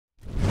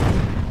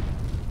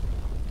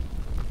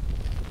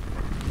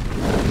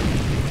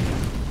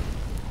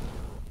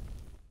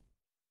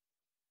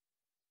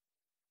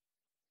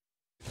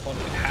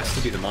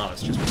to be the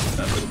Mars, just with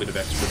that little bit of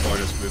extra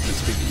bonus movement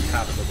speed that you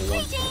have at level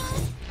 1.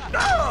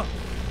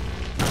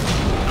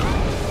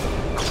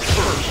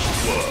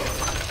 First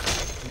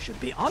blood. You should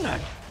be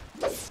honored.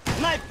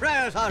 My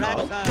prayers are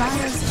answered.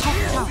 Dire's top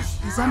tower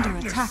is under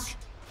attack.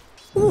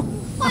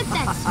 Was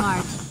that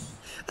smart?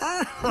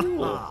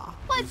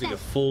 Using a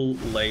full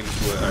lane's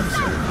worth,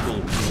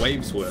 full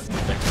wave's worth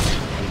effectively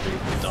on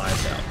the Dire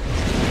tower.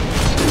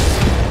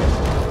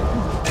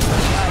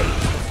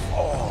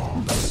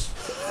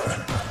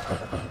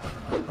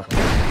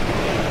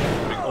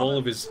 Putting all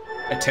of his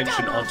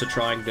attention onto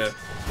trying to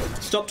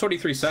stop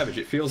 23 Savage.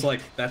 It feels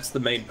like that's the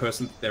main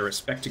person they're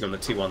expecting on the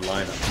T1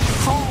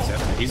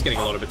 lineup. He's getting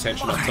a lot of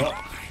attention up top.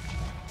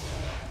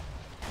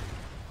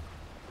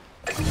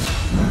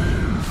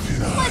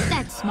 Was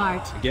that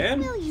smart? Again?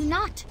 Will you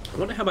not? I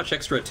wonder how much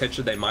extra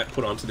attention they might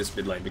put onto this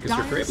mid lane, because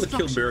if you're able to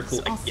kill Miracle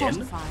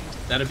again,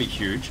 that'd be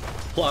huge.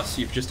 Plus,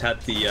 you've just had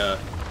the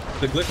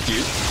glyph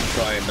used to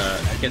try and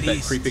get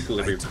that creep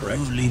equilibrium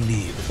correct.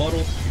 The bottle,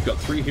 you've got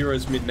 3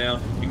 heroes mid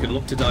now, you can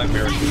look to die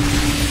Miracle.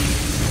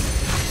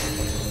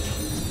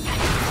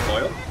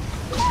 Foil.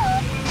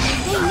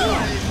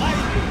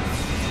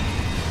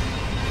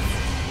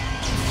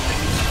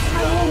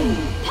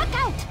 Puck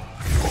out!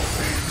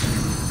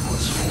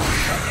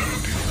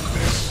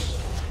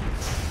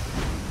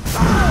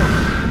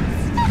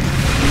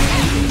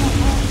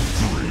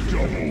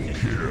 Double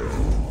kill.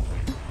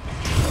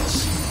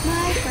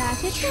 My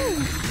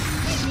gratitude.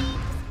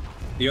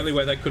 The only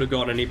way they could have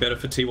gone any better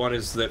for T1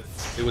 is that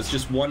it was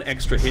just 1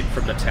 extra hit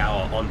from the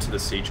tower onto the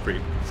siege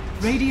creep.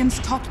 Radiant's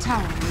top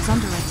tower is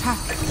under attack.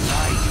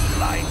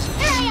 Light.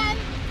 Here I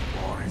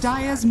am.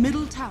 Dire's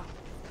middle tower.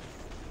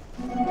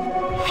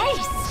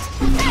 Haste.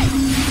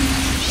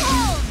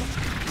 Behold.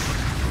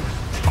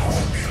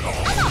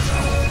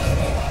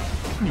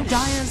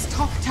 Dire's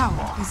top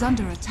tower is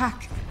under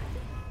attack.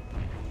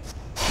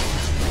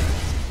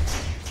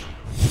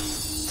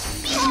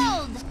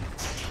 Behold.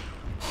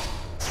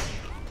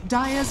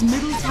 Dire's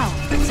middle tower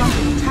is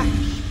under attack.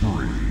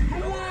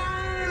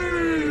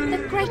 The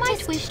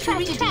greatest wish to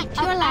retract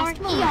your last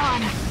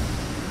eon.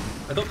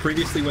 I thought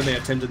previously when they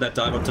attempted that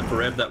dive onto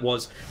Forev, that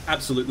was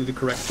absolutely the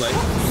correct play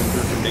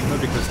from NIGMA,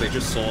 because they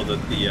just saw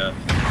that the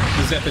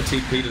Zephyr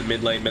TP to the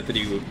mid lane meant that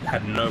he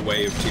had no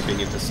way of tipping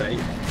into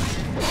safe.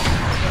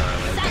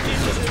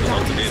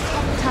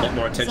 A lot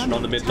more attention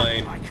on the mid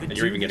lane, and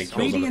you're even getting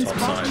kills on the top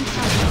side.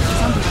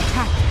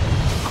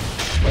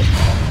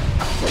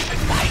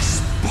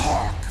 Nice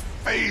spark.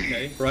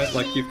 Okay, right,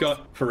 like you've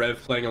got Forev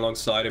playing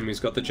alongside him, he's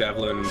got the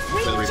Javelin,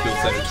 whether he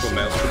builds that into a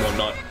Maelstrom or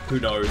not, who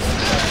knows.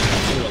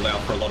 It's going to allow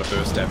for a lot of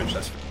burst damage,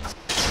 that's...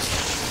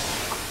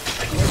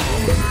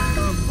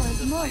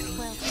 Was most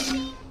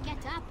welcome.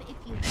 Get up if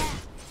you can.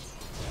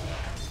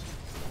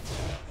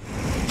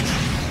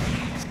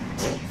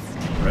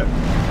 Forev.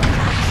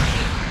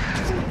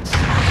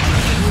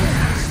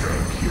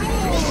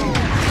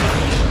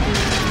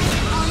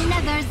 Oh,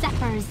 nether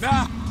zephyrs.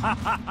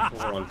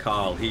 Or on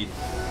Carl, he's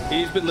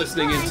been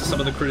listening into some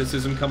of the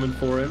criticism coming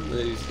for him.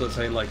 He's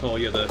saying like, oh,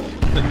 you're the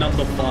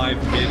number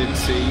 5 mid in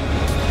C.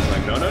 It's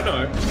like, no.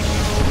 I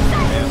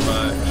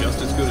am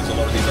just as good as a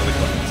lot of these other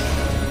clans.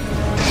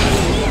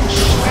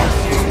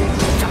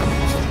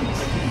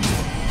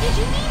 Did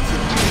you mean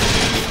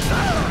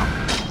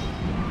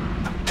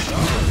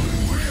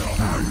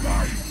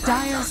to?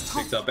 Dire's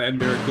top Picked up and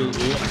Miracle. Ooh, I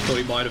thought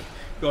he might have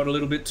gone a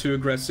little bit too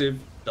aggressive.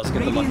 Doesn't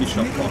get the lucky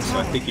shot clock, so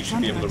I think he should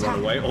be able to run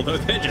away, although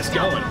they're just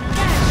going.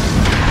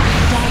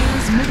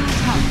 Dire's middle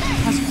tower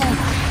has Behold!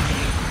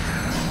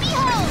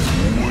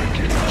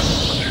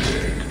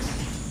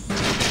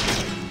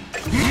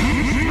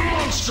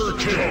 Monster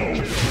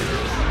kill.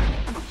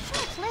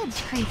 Short-lived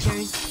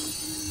creatures.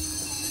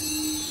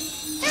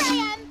 Here I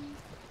am.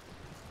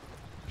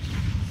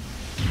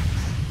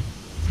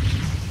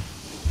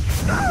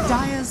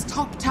 Dire's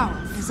top tower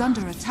is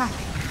under attack.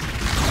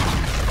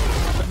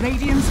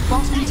 Radiant's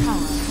bottom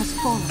tower has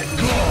fallen.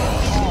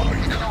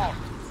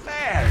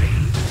 Fairy.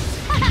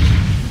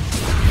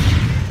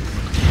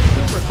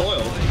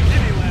 Recoil.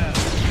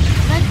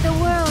 Let the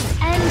world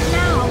end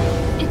now.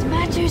 It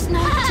matters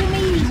not to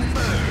me.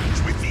 Merge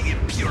with the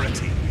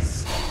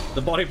impurities.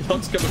 The body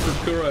block's coming from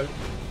Kuro.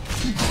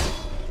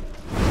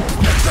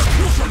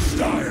 Execution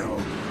style.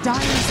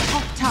 Dire's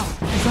top tower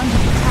is under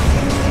attack.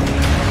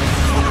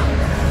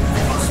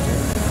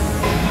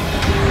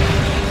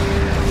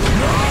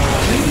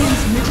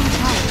 Radiant's middle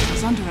tower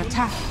is under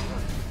attack.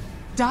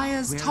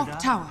 Dire's top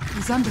tower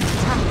is under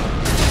attack.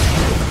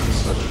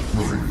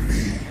 Bring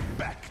me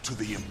back to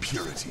the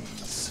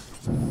impurities.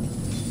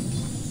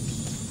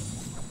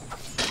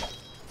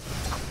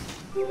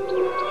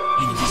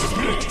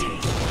 Invisibility.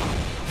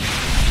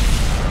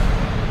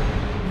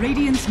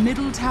 Radiant's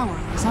middle tower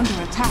is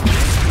under attack.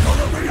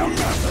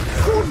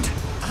 Good.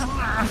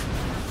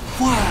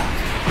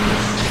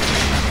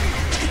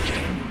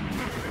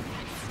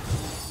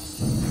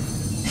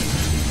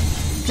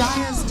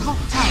 Dire's top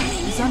tower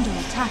is under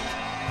attack.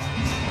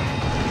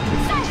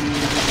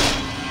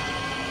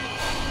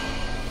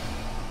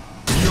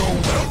 You're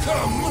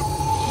welcome.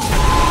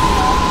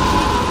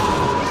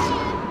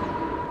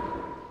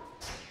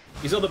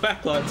 He's on the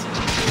backlines.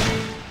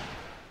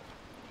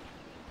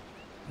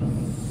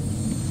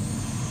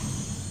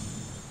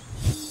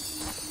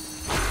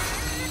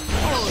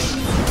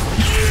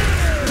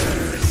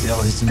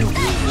 There is no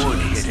wood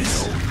hidden,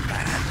 old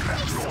man.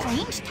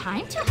 Strange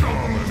time to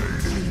hibernate.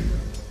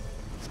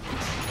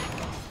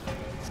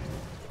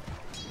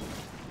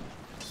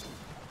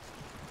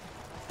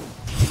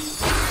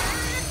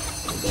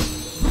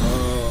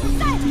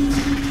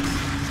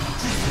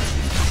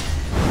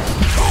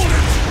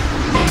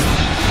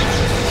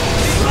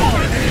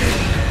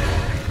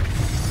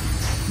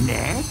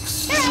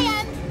 Next. Here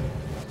I am.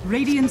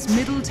 Radiant's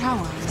middle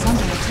tower is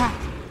under attack.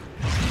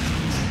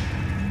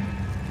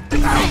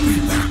 I'll be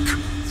back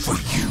for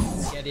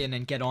you. Get in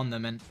and get on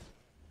them, and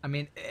I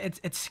mean,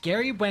 it's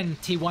scary when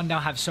T1 now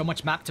have so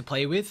much map to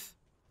play with,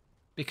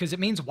 because it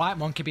means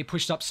Whitemon can be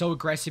pushed up so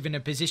aggressive in a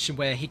position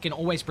where he can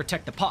always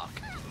protect the puck.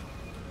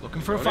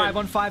 Looking for a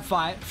 5-on-5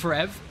 fight for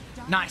Ev.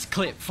 Nice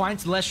clip.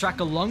 Finds Leshrac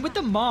along with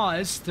the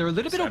Mars. They're a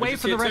little bit away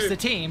from the rest of the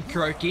team.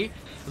 Kuroki.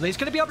 Well, he's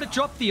going to be able to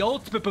drop the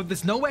ultimate, but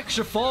there's no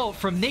extra fall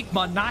from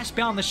NIGMA. Nice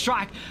bound the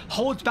strike.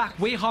 Holds back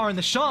Weihar and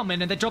the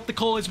Shaman, and they drop the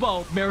call as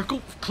well. Miracle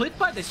clipped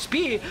by the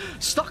spear.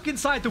 Stuck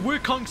inside the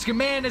Wukong's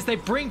command as they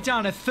bring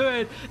down a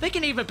third. They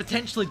can even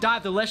potentially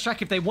dive the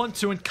Leshrac if they want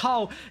to, and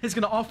Carl is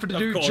going to offer to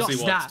do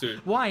just that.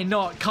 Why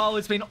not? Carl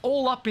has been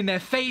all up in their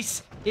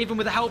face, even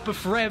with the help of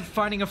Forev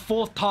finding a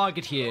fourth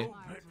target here.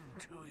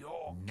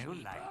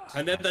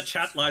 And then the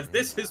chat lines,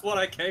 this is what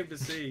I came to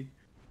see.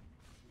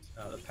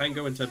 The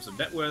Pango in terms of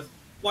net worth.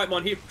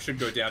 Whitemon here should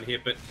go down here,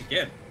 but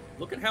again,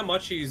 look at how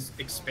much he's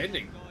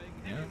expending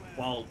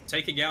while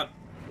taking out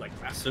like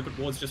mass serpent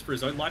wards just for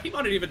his own life. He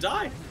might not even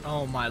die.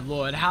 Oh my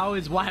lord, how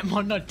is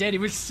Whitemon not dead? He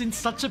was in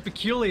such a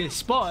peculiar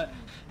spot,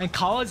 and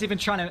Carl is even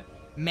trying to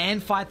man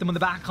fight them on the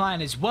back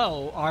line as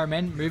well.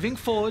 RMN moving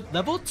forward,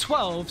 level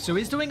 12, so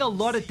he's doing a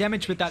lot of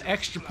damage with that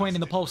extra point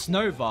in the Pulse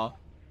Nova.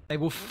 They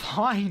will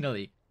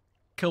finally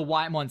kill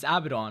Whitemon's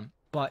Abaddon,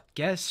 but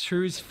guess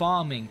who's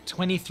farming?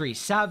 23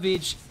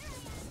 Savage.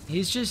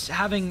 He's just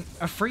having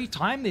a free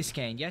time this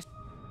game. Yes,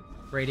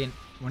 Radiant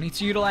wanting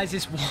to utilize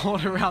this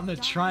ward around the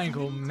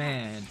triangle,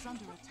 man.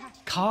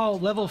 Carl,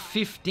 level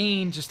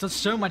 15, just does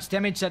so much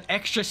damage. That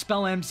extra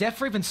spell M.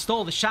 Zephyr even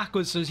stole the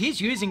shackles, so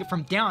he's using it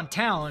from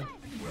downtown.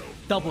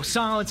 Double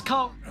silence.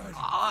 Carl,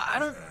 I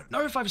don't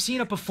know if I've seen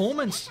a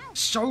performance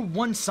so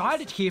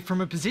one-sided here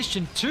from a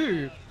position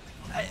 2.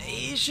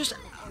 He's just...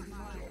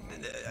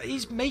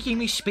 he's making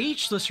me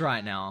speechless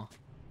right now.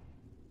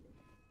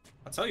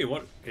 I'll tell you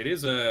what, it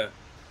is a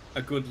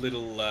good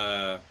little,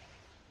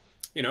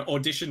 you know,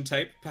 audition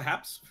tape,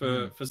 perhaps,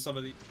 for some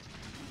of the...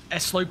 A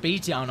slow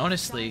beatdown,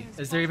 honestly.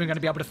 Is they're even going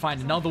to be able to find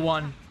another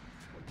one?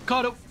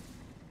 Got it.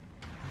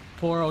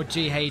 Poor old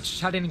GH.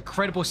 Had an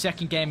incredible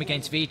second game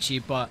against Vici,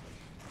 but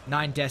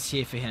 9 deaths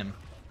here for him.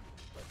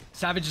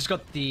 Savage has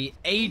got the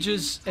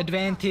Aegis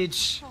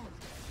advantage.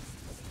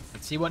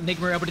 Let's see what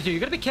NIGMA are able to do. You've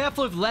got to be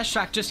careful if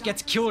Leshrac just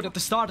gets killed at the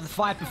start of the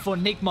fight before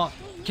NIGMA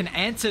can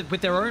answer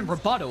with their own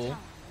rebuttal.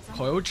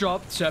 Coil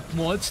drop, Serpent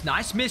Wards,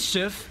 nice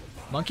mischief.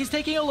 Monkey's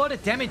taking a lot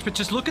of damage, but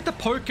just look at the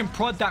poke and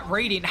prod that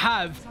Radiant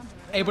have.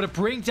 Able to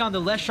bring down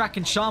the Leshrac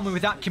and Shaman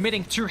without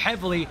committing too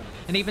heavily,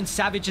 and even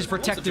Savage is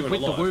protected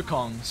with the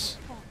Wukongs.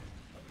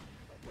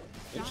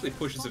 Eventually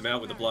pushes him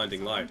out with a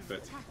blinding light,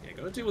 but yeah,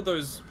 gotta deal with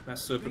those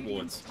mass serpent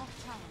wards.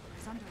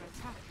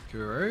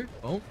 Guru.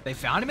 Oh, they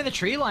found him in the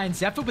tree line.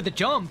 Zephyr with the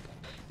jump.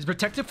 He's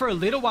protected for a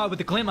little while with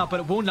the glimmer, but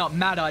it will not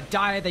matter.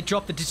 Dire, they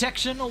drop the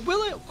detection, or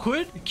will it?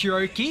 Could.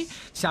 Kuroki.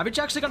 Savage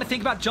actually going to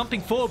think about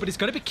jumping forward, but he's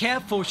got to be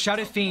careful.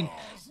 Shadow Fiend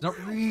not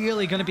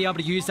really going to be able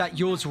to use that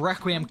Yule's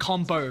Requiem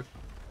combo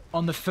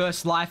on the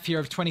first life here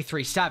of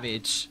 23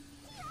 Savage.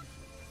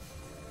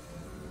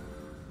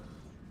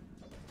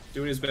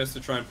 Doing his best to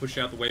try and push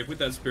out the wave with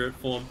that spirit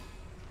form.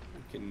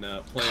 He can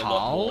play a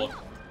lot more.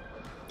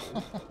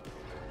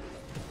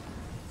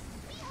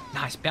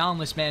 Nice,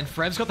 boundless, man.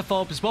 Frev's got the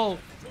follow-up as well.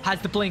 Has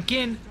the blink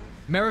in.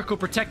 Miracle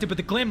protected with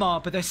the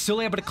glimmer, but they're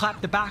still able to clap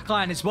the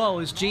backline as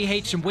well as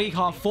GH and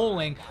Weihar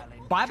falling.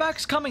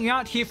 Buybacks coming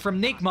out here from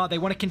NIGMA. They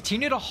want to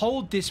continue to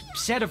hold this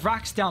set of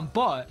racks down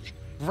bot.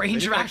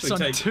 Range racks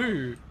on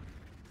 2.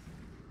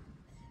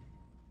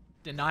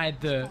 Denied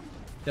the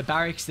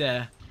barracks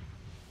there.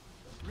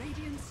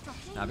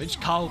 Savage,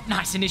 Carl,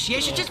 nice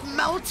initiation. Just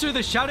melts through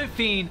the Shadow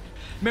Fiend.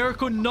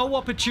 Miracle, no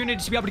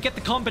opportunity to be able to get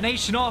the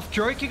combination off.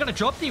 Kuroki gonna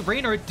drop the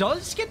arena. It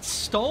does get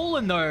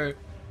stolen though.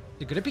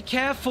 You're gonna be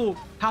careful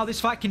how this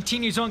fight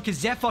continues on, because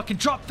Zephyr can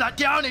drop that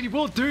down, and he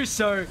will do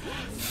so.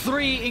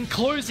 3 in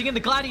closing in the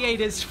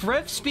Gladiators.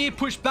 Frev spear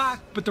pushed back,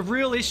 but the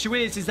real issue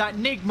is that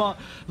NIGMA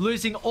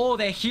losing all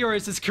their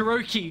heroes as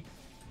Kuroki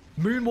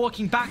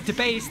moonwalking back to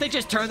base. They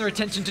just turn their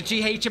attention to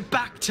GH and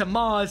back to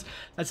Mars,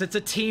 as it's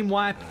a team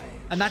wipe,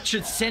 and that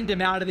should send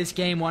him out of this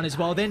game 1 as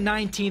well. They're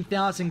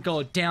 19,000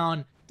 gold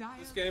down.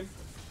 This game?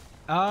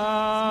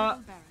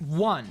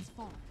 1.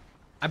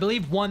 I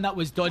believe 1 that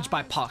was dodged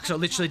by Puck, so it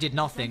literally did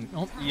nothing.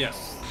 Oh.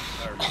 Yes.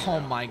 Oh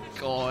my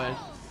god.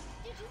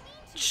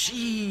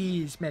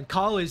 Jeez, man.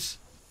 Carl is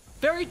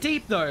very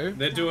deep though.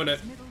 They're doing it.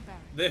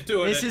 They're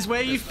doing This it. is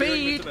where you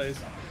feed.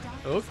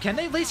 Oh, can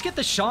they at least get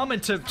the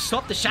shaman to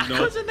stop the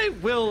shackles? Nope. And they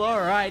will.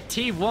 All right,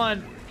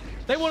 T1.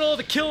 They want all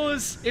the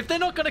killers. If they're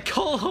not going to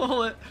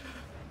call it,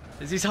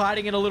 as he's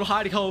hiding in a little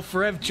hiding hole,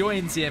 Forev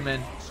joins him.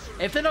 And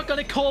if they're not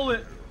going to call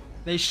it,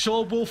 they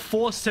sure will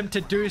force him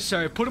to do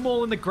so. Put them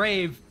all in the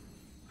grave.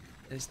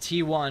 There's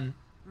T1.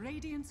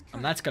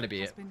 And that's going to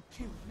be it.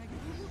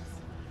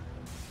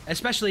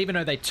 Especially even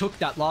though they took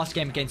that last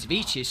game against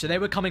Vici, so they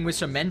were coming with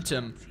some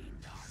momentum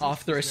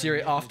after a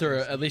series,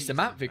 at least a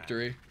map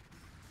victory.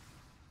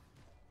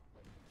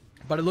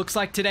 But it looks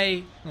like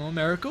today, oh,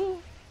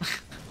 miracle.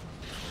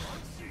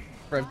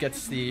 Rev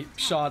gets the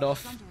shot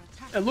off.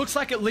 It looks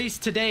like at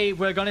least today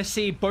we're going to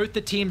see both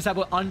the teams that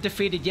were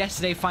undefeated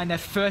yesterday find their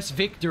first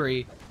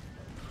victory.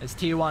 As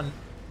Tier 1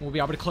 will be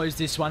able to close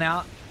this one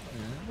out.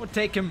 We'll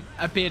take him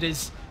a bit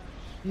as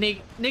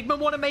NIGMA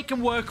want to make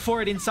him work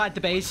for it inside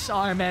the base.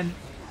 Iron Man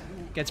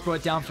gets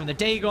brought down from the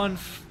Dagon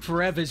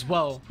forever as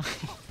well.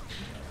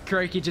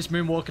 Kuroki just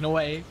moonwalking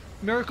away.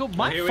 Miracle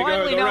might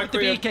finally now with the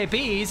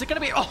BKB. Is it going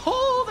to be...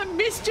 Oh, the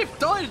mischief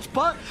dodge,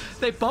 but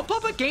they bump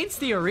up against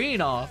the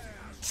arena.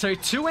 So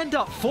two end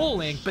up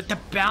falling, but the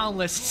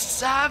Boundless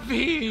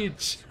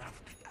Savage.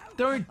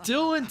 They're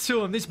doing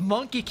to him. This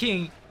Monkey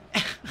King.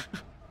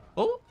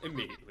 Oh.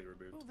 Immediately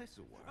removed.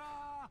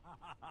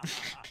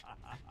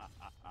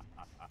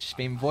 Just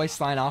been voice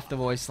line after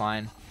voice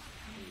line.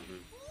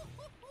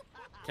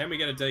 Can we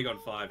get a Dagon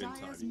 5 in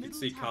time? You can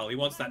see Carl. He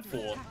wants that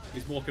 4.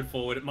 He's walking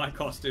forward. It might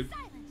cost him.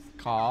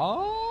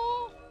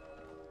 Carl?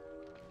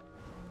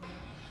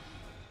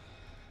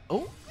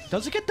 Oh,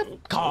 does it get the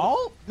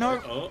Carl?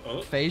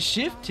 No. Phase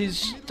shift.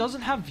 His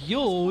doesn't have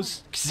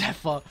yours.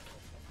 Zephyr.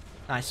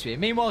 Nice spear.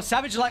 Meanwhile,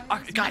 Savage is like,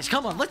 oh, guys,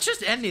 come on. Let's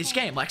just end this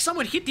game. Like,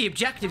 someone hit the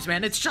objectives,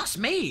 man. It's just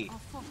me.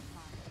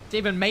 It's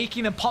even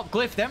making them pop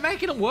glyph. They're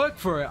making them work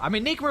for it. I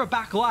mean, NIGMA are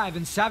back live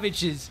and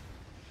Savage is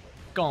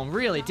going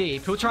really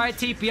deep. He'll try a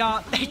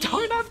TPR. They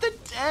don't have the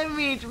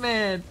damage,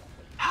 man.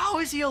 How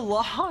is he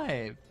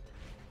alive?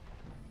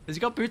 Has he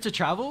got boots of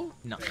travel?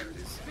 No. There it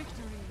is.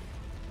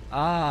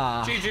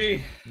 Ah.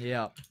 GG.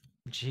 Yeah.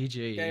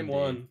 GG. Game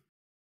 1.